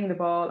 they're playing the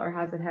ball or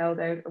has it held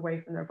out away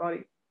from their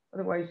body.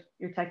 Otherwise,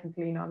 you're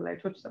technically not allowed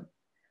to touch them.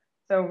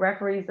 So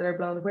referees that are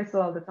blowing the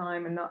whistle all the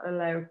time and not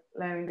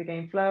allowing the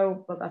game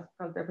flow, but that's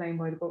because they're playing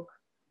by the book.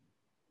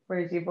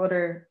 Whereas you have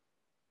other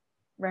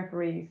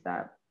referees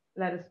that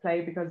let us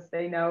play because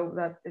they know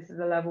that this is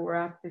the level we're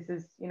at. This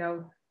is,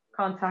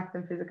 contact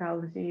and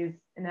physicality is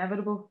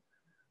inevitable.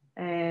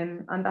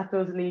 And that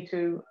does lead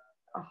to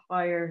a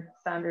higher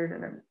standard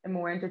and a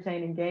more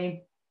entertaining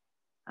game.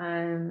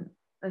 And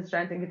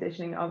strength and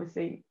conditioning,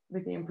 obviously,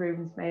 with the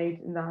improvements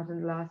made in that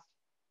in the last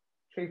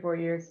 3-4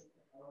 years,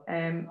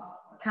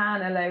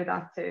 can allow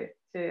that to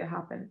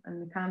happen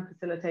and can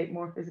facilitate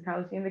more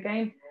physicality in the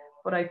game.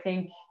 But I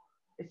think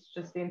it's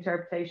just the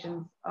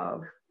interpretations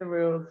of the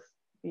rules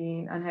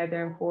being and how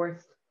they're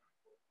enforced.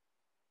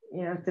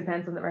 It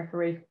depends on the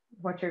referee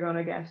what you're going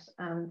to get,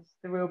 and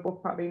the rule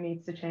book probably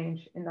needs to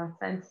change in that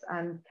sense,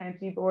 and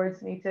county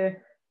boards need to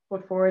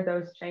put forward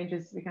those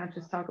changes. We can't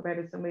just talk about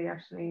it, somebody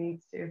actually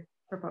needs to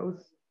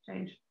propose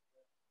change.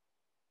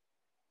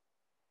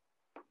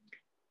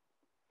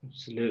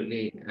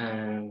 Absolutely.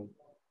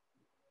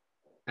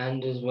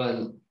 And as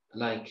well,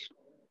 like,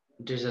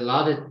 there's a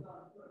lot of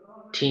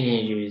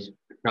teenagers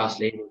across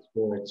ladies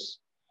sports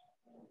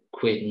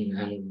quitting,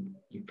 and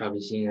you've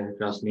probably seen it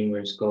across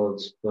numerous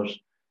schools. But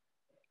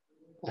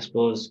I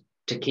suppose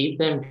to keep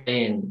them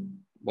playing,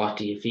 what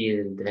do you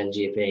feel the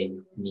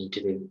LGFA need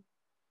to do?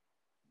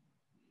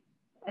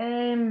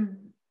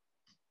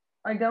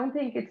 I don't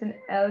think it's an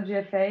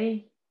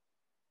LGFA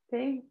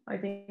thing. I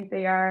think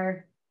they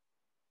are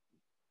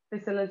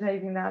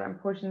facilitating that and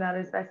pushing that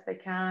as best they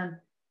can.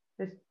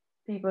 There's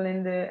people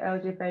in the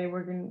LGFA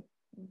working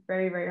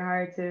very, very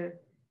hard to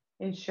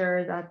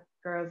ensure that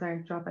girls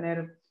aren't dropping out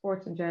of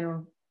sports in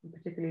general, and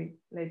particularly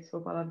ladies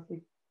football,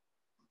 obviously.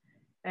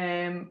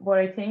 But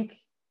I think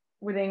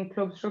within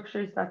club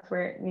structures, that's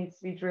where it needs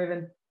to be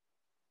driven.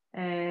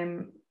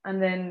 And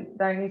then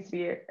there needs to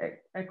be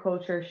a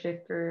culture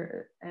shift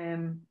or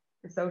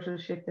a social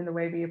shift in the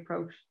way we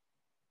approach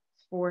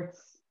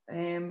sports.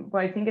 But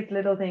I think it's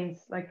little things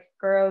like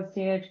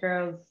teenage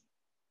girls,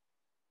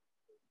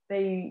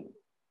 they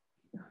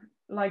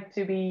like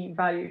to be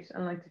valued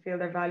and like to feel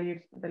they're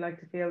valued. They like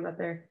to feel that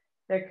they're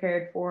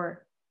cared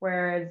for.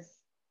 Whereas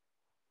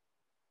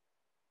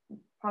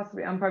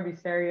possibly, I'm probably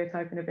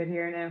stereotyping a bit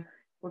here now,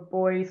 but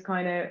boys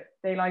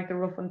they like the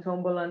rough and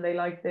tumble and they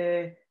like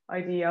the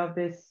idea of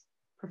this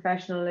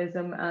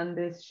professionalism and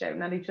this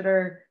shouting at each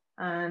other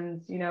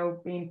and,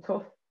 being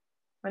tough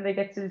when they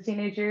get to the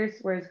teenage years,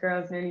 whereas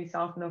girls nearly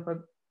soften up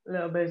a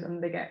little bit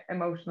and they get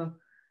emotional.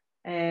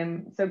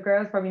 So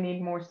girls probably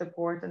need more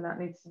support, and that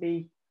needs to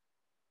be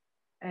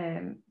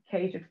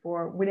catered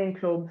for within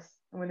clubs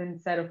and within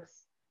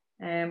setups.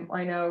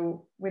 I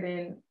know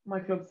within my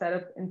club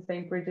setup in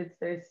St. Bridget's,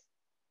 there's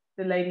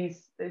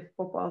the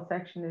football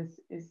section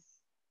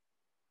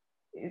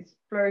is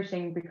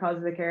flourishing because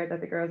of the care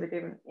that the girls are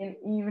given in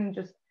even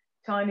just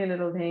tiny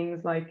little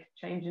things like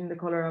changing the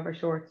color of our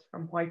shorts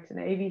from white to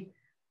navy.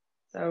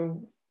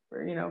 So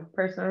for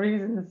personal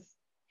reasons,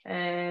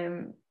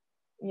 allowing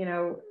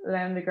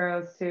the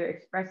girls to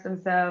express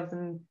themselves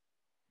and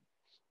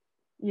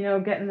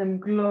getting them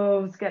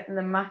gloves, getting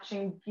them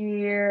matching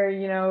gear,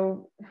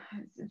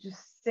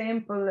 just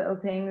simple little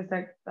things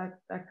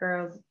that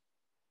girls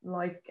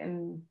like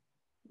and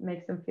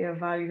makes them feel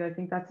valued. I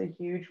think that's a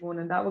huge one,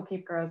 and that will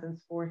keep girls in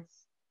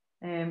sports.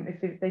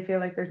 If they feel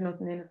like there's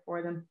nothing in it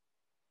for them,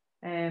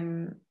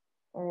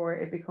 or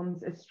it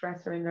becomes a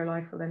stressor in their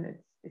life, well then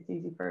it's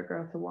easy for a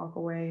girl to walk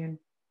away. And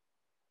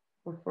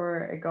but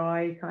for a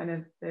guy, kind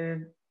of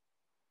the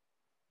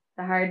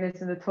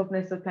hardness and the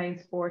toughness of playing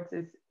sports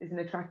is an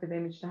attractive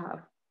image to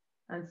have,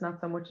 and it's not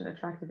so much an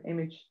attractive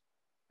image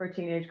for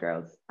teenage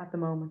girls at the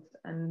moment,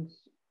 and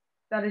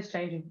that is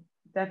changing,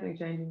 definitely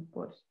changing,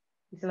 but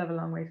we still have a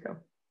long way to go.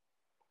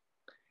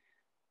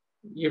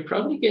 You're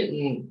probably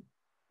getting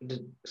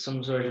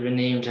some sort of a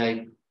name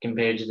tag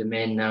compared to the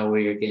men now, where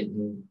you're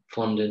getting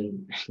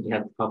funding, you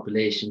have the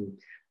population.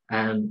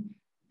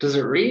 Does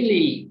it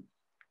really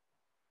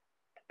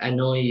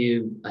annoy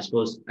you, I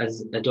suppose,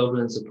 as a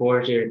Dublin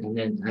supporter and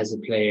then as a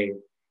player,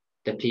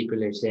 that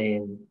people are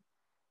saying,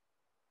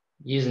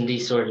 using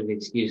these sort of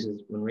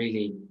excuses when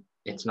really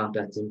it's not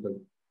that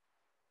simple?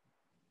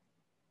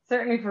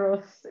 Certainly for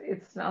us,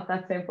 it's not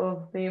that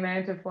simple. The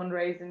amount of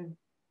fundraising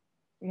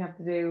we have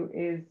to do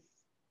is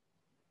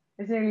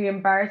nearly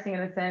embarrassing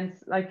in a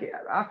sense. Like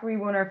after we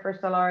won our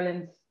first All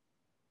Ireland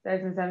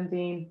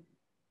 2017,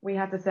 we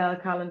had to sell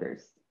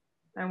calendars,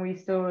 and we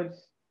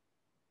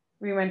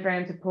went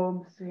around to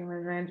pubs, we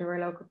went around to our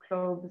local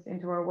clubs,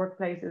 into our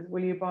workplaces.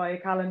 Will you buy a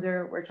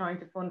calendar? We're trying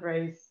to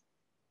fundraise.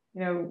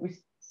 We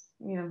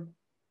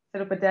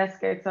set up a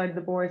desk outside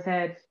the board's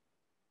head,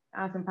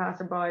 asking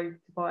passerby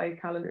to buy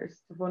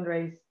calendars to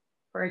fundraise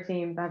for a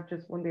team that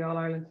just won the All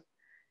Ireland.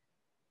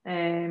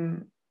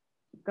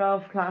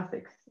 Golf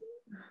classics,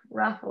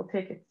 raffle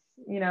tickets,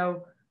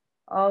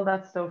 all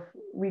that stuff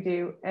we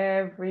do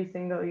every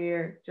single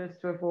year just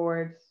to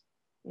afford,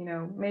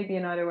 maybe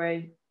another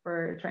way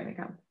for a training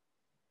camp.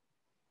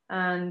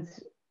 And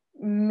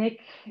Mick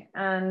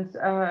and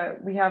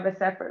we have a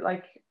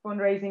separate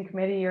fundraising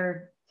committee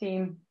or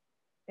team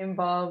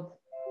involved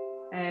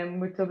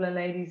with Dublin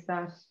ladies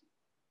that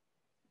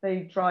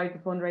they drive the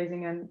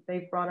fundraising, and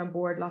they've brought on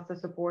board lots of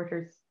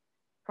supporters,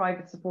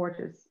 private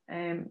supporters,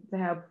 to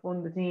help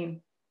fund the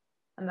team.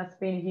 And that's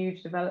been a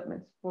huge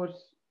development. But,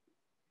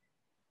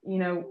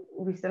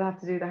 we still have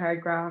to do the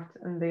hard graft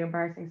and the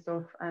embarrassing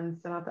stuff, and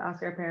still have to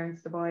ask our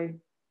parents to buy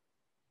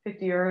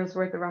 €50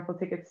 worth of raffle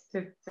tickets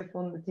to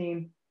fund the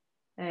team.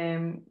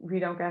 We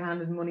don't get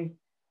handed money.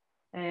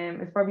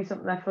 It's probably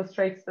something that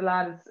frustrates the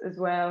lads as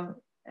well.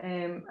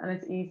 And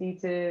it's easy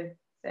to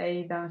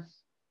say that,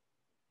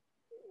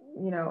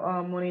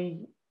 oh,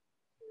 money,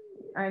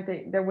 aren't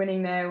they? They're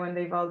winning now and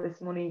they've all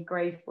this money,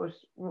 great, but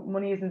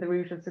money isn't the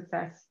root of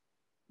success.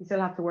 You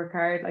still have to work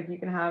hard. Like, you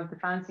can have the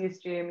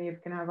fanciest gym, you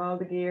can have all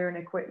the gear and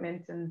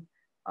equipment and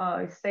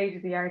state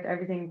of the art,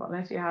 everything, but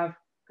unless you have a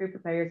group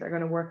of players that are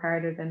going to work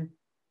harder than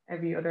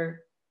every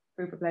other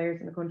group of players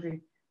in the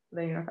country,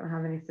 then you're not going to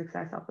have any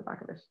success off the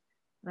back of it.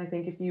 And I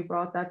think if you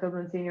brought that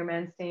Dublin senior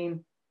men's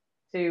team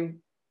to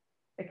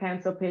a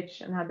council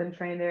pitch and had them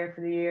train there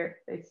for the year,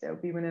 they'd still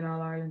be winning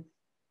All Ireland.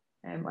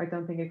 I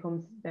don't think it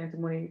comes down to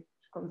money.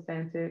 It comes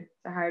down to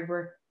hard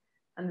work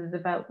and the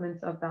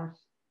development of that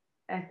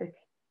ethic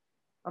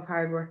of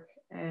hard work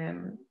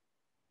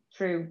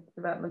through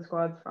development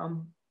squads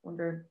from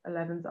under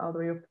 11s all the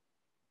way up.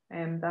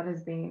 That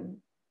has been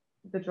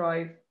the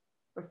driver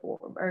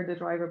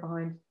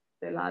behind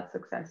the lads'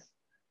 success.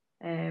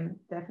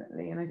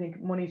 Definitely. And I think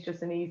money's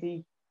just an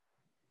easy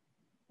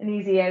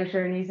out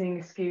or an easy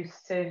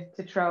excuse to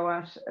throw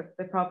at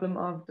the problem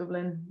of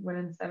Dublin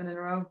winning 7 in a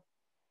row.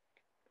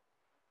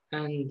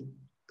 And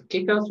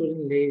kickouts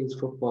within ladies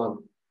football,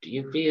 do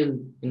you feel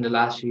in the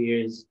last few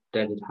years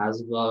that it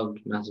has evolved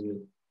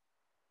massively?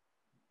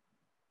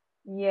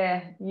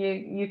 Yeah,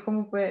 you come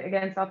up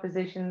against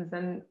oppositions,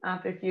 and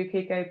after a few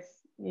kickouts,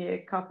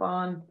 you cop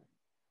on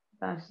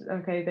that,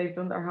 okay, they've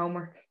done their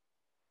homework.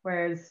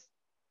 Whereas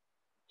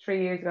 4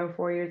 years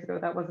ago,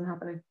 that wasn't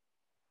happening.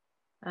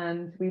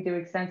 And we do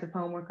extensive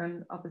homework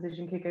on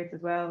opposition kickouts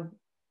as well,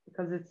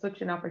 because it's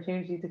such an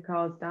opportunity to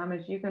cause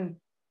damage. You can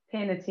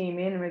pin a team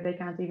in where they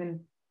can't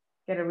even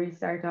get a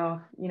restart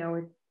off.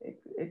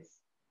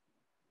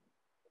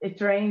 It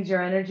drains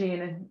your energy,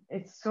 and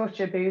it's such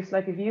a boost.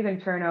 Like, if you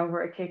can turn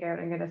over a kick out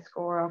and get a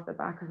score off the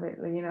back of it,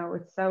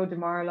 it's so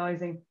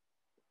demoralizing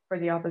for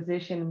the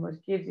opposition, but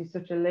it gives you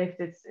such a lift.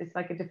 It's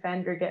like a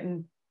defender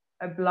getting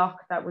a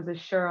block that was a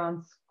sure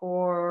on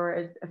score, or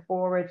a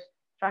forward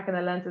tracking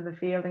the length of the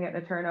field and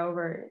getting a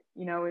turnover.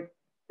 The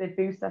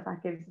boost that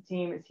gives the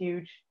team is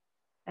huge.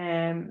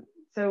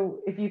 So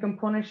if you can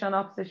punish on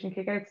opposition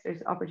kickouts,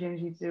 there's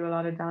opportunity to do a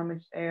lot of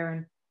damage there,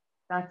 and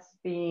that's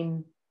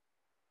been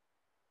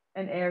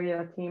an area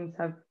that teams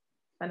have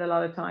spent a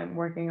lot of time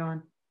working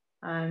on,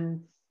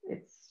 and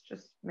it's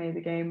just made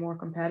the game more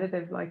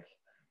competitive. Like,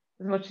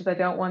 as much as I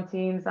don't want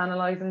teams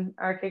analysing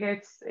our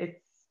kickouts,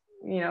 it's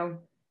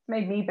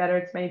made me better,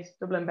 it's made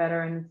Dublin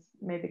better, and it's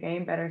made the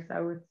game better.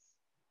 So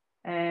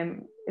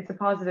it's a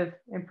positive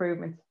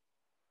improvement.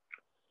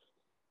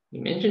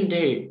 You mentioned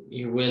there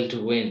your will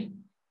to win.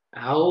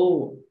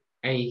 How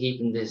are you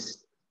keeping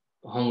this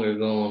hunger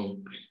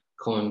going,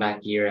 coming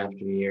back year after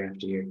year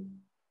after year?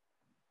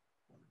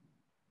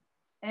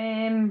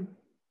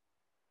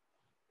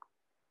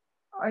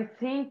 I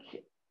think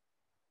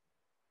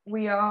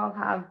we all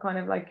have kind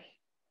of like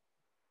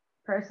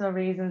personal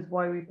reasons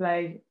why we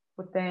play,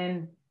 but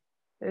then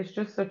there's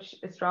just such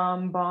a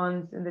strong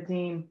bond in the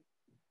team,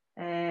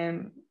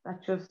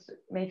 that just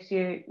makes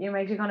you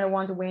kind of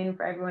want to win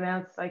for everyone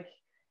else. Like,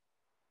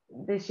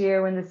 this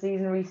year when the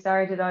season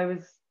restarted, I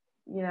was,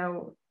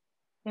 him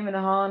and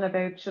Han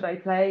about, should I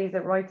play? Is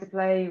it right to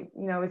play?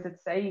 Is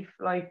it safe?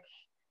 Like,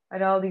 I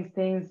had all these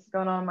things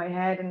going on in my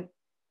head, and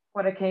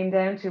what it came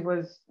down to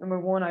was, number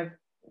one, I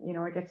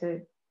get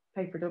to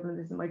play for Dublin.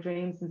 This is my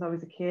dream since I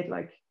was a kid.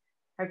 Like,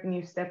 how can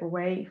you step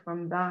away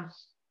from that?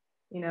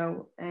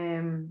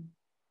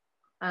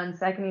 And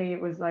secondly,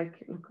 it was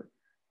like, look,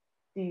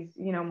 these,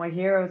 my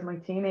heroes, my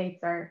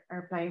teammates are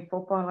playing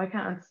football. I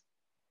can't.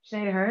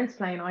 Sinead Ahern's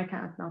playing. I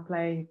can't not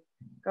play.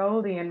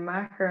 Goldie and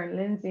Macker and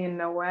Lindsay and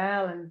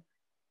Noelle and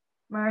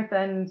Martha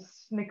and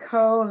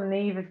Nicole and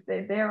Eve,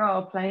 they're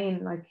all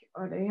playing. Like,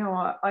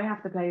 I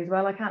have to play as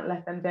well. I can't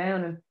let them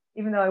down. And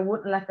even though I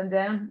wouldn't let them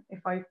down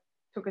if I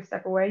took a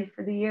step away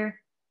for the year,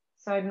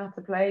 decided not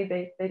to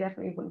play, they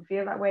definitely wouldn't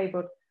feel that way.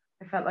 But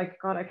I felt like,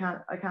 God, I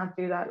can't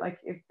do that. Like,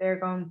 if they're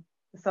going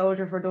to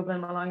soldier for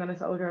Dublin, well, I'm going to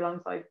soldier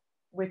alongside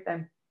with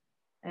them.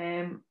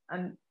 And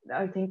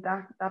I think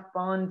that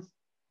bond,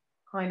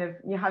 kind of,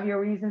 you have your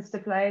reasons to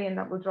play and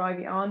that will drive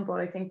you on, but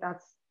I think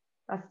that's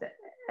that's the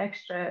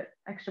extra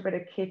bit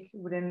of kick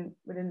within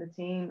the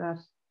team, that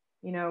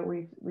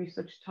we've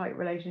such tight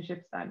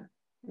relationships that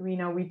we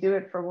do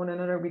it for one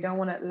another. We don't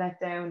want to let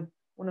down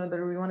one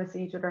another. We want to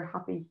see each other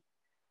happy,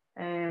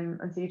 and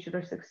see each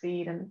other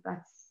succeed. And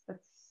that's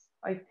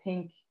I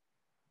think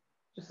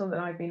just something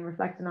I've been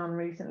reflecting on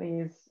recently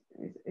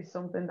is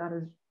something that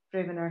has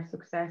driven our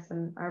success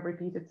and our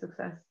repeated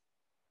success.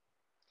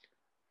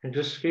 And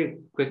just a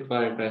few quick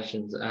fire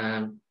questions.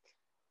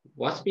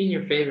 What's been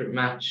your favourite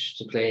match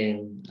to play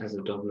in as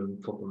a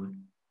Dublin footballer?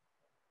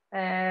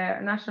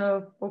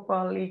 National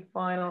Football League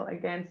final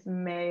against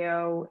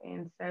Mayo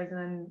in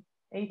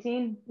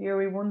 2018, the year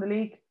we won the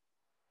league.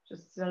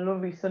 Just a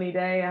lovely sunny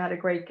day. I had a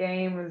great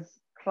game. It was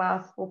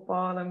class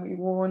football and we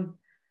won.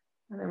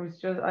 And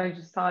I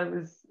just thought it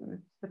was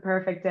the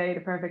perfect day, the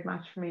perfect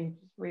match for me.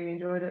 Just really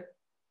enjoyed it.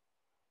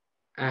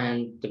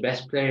 And the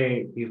best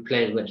player you've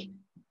played with?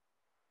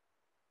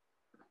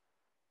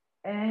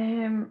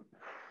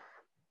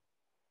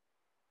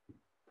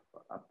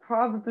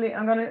 Probably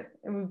it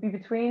would be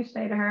between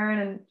Sinead Ahern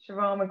and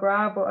Siobhan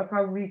McGrath, but I'd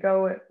probably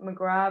go with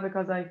McGrath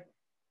because I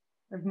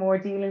have more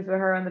dealings with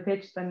her on the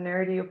pitch than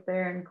Nerdy up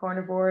there in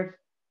corner board.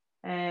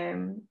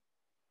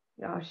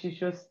 She's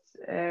just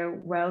a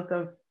wealth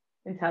of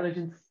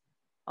intelligence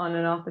on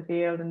and off the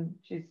field, and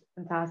she's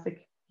a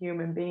fantastic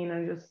human being.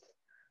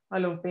 I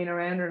love being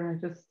around her, and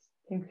I just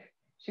think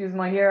she was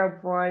my hero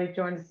before I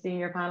joined the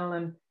senior panel,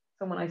 and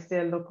someone I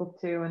still look up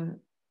to, and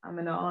I'm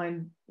in awe,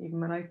 even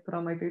when I put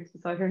on my boots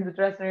beside her in the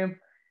dressing room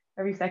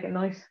every second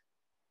night.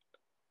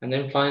 And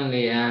then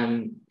finally,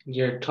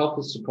 your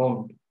toughest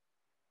opponent?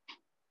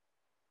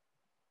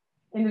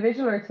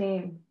 Individual or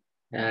team?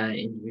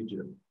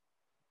 Individual.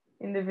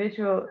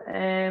 Individual.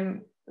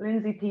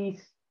 Lindsay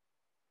Peat.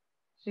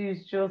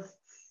 She's just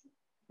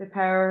the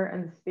power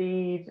and the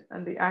speed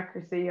and the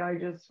accuracy.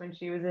 When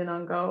she was in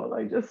on goal,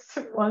 I just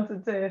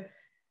wanted to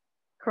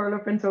curl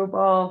up into a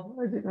ball.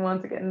 I didn't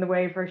want to get in the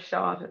way of her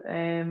shot.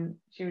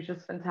 She was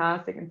just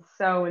fantastic and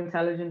so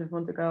intelligent in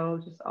front of goal.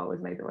 Just always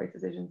made the right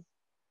decisions.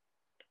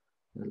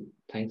 Well,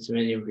 thanks a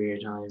million for your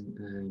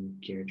time,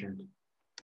 Ciara Trant.